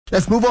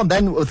Let's move on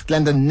then with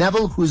Glenda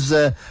Nevill, who's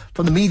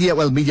from the Media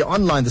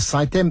Online, the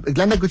site there.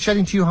 Glenda, good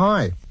chatting to you.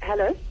 Hi.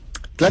 Hello.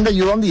 Glenda,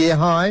 you're on the air.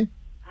 Hi.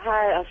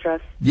 Hi,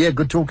 Ashraf. Yeah,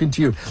 good talking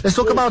to you. Let's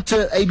talk about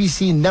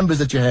ABC numbers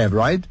that you have,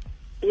 right?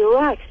 You're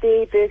right.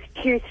 The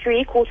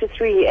quarter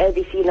three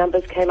ABC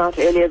numbers came out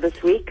earlier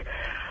this week.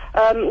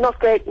 Not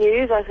great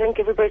news. I think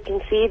everybody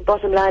can see.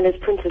 Bottom line is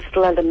print is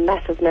still under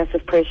massive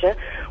pressure.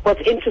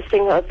 What's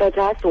interesting that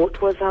I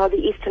thought was how the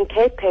Eastern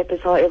Cape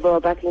papers, however,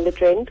 are backing the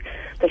trend.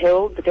 The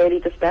Herald, the Daily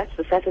Dispatch,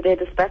 the Saturday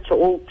Dispatch are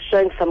all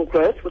showing some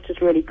growth, which is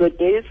really good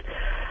news.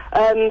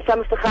 Some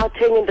of the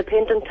Gauteng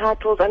independent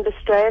titles under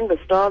strain. The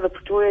Star, the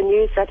Pretoria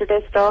News,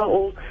 Saturday Star,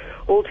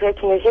 all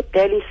taking a hit.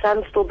 Daily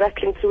Sun still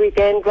battling to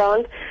regain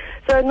ground.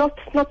 So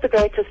not the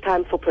greatest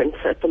time for print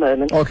at the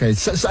moment. Okay,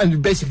 so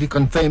and basically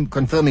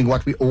confirming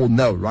what we all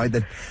know, right?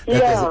 That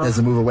there's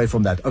a move away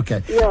from that.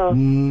 Okay.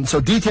 Yeah. So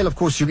detail, of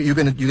course, you're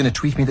gonna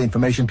tweet me the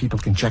information. People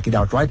can check it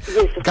out, right?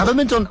 Yes.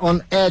 Government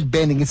on ad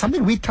banning. It's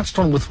something we touched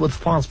on with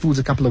fast foods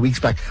a couple of weeks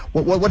back.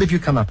 What have you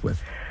come up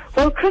with?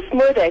 Well, Chris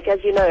Murdoch,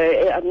 as you know,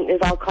 is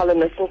our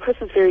columnist, and Chris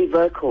is very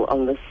vocal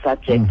on this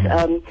subject.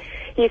 Mm-hmm.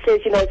 He says,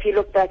 if you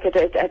look back at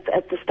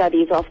the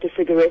studies after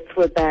cigarettes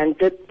were banned,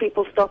 did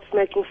people stop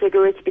smoking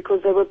cigarettes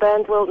because they were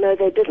banned? Well, no,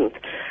 they didn't.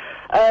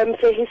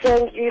 So he's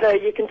saying,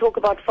 you can talk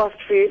about fast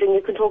food and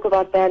you can talk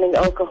about banning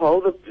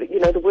alcohol.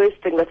 The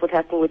worst thing that would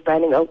happen with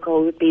banning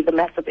alcohol would be the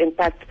massive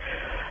impact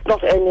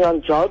not only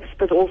on jobs,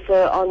 but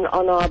also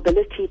on our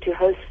ability to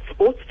host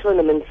sports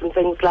tournaments and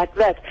things like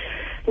that.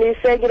 And he's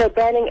saying,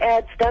 banning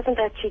ads doesn't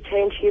actually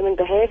change human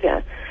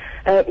behavior.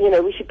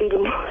 We should be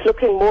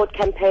looking more at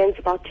campaigns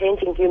about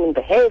changing human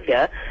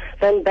behavior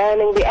than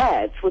banning the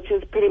ads, which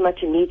is pretty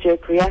much a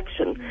knee-jerk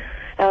reaction.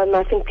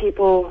 I think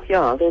people,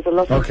 there's a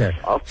lot of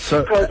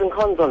pros and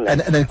cons on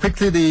that. And then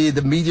quickly,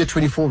 the Media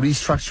 24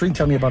 restructuring.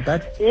 Tell me about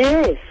that.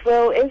 Yes.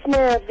 Well,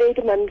 Esma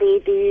Vedeman,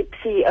 the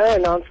CEO,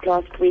 announced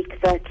last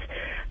week that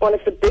one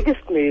of the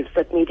biggest moves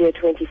that Media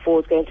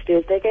 24 is going to do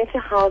is they're going to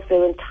house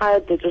their entire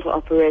digital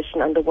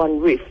operation under one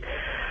roof.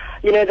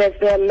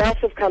 They're a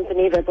massive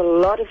company. There's a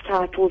lot of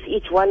titles.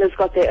 Each one has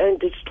got their own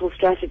digital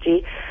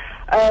strategy.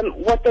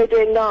 What they're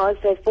doing now is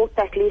they've brought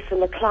back Lisa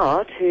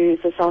McLeod, who's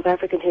a South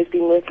African who's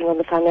been working on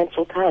the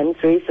Financial Times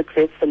very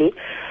successfully.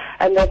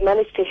 And they've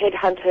managed to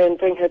headhunt her and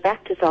bring her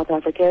back to South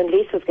Africa. And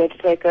Lisa's going to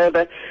take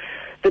over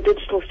the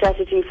digital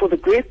strategy for the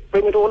group,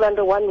 bring it all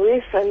under one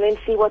roof, and then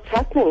see what's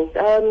happening.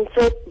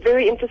 So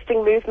very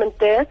interesting movement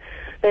there.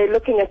 They're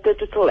looking at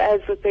digital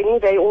as a thing.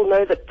 They all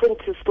know that print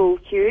is still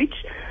huge.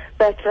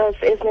 But as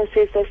Esma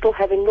says, they still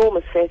have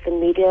enormous faith in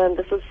media, and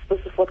this is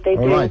what they're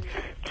doing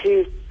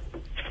to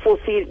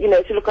foresee,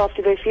 to look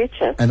after their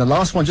future. And the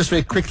last one, just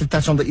very quickly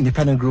touch on the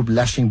independent group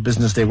lashing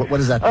business day. What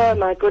does that mean? Oh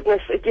my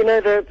goodness!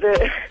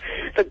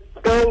 The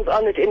goings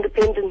on at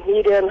independent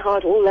media and how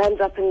it all lands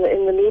up in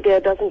the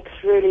media doesn't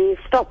really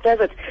stop, does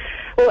it?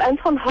 Well,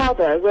 Anton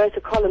Harder wrote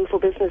a column for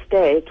Business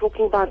Day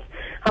talking about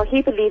how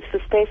he believes the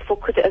space for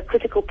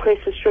critical press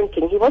is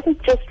shrinking. He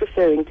wasn't just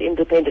referring to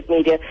independent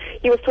media.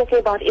 He was talking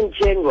about in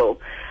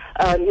general.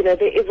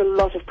 There is a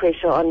lot of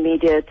pressure on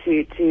media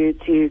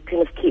to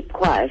kind of keep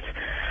quiet.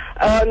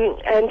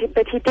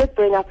 But he did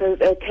bring up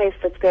a case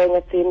that's going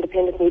at the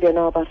independent media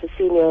now about a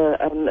senior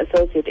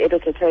associate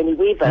editor, Tony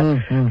Weaver,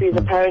 who's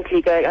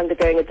apparently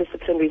undergoing a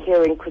disciplinary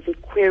hearing because he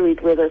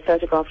queried whether a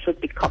photograph should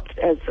be cropped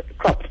as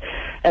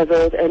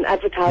an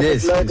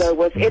advertising logo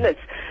was in it.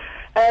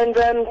 And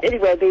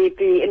anyway,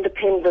 the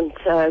independent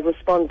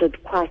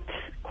responded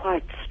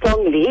quite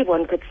strongly,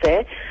 one could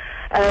say.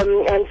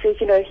 And says,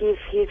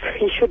 he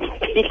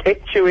shouldn't be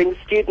lecturing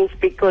students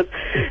because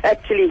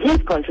actually he's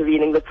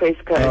contravening the press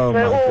code. Oh,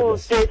 so all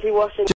goodness. dirty washing.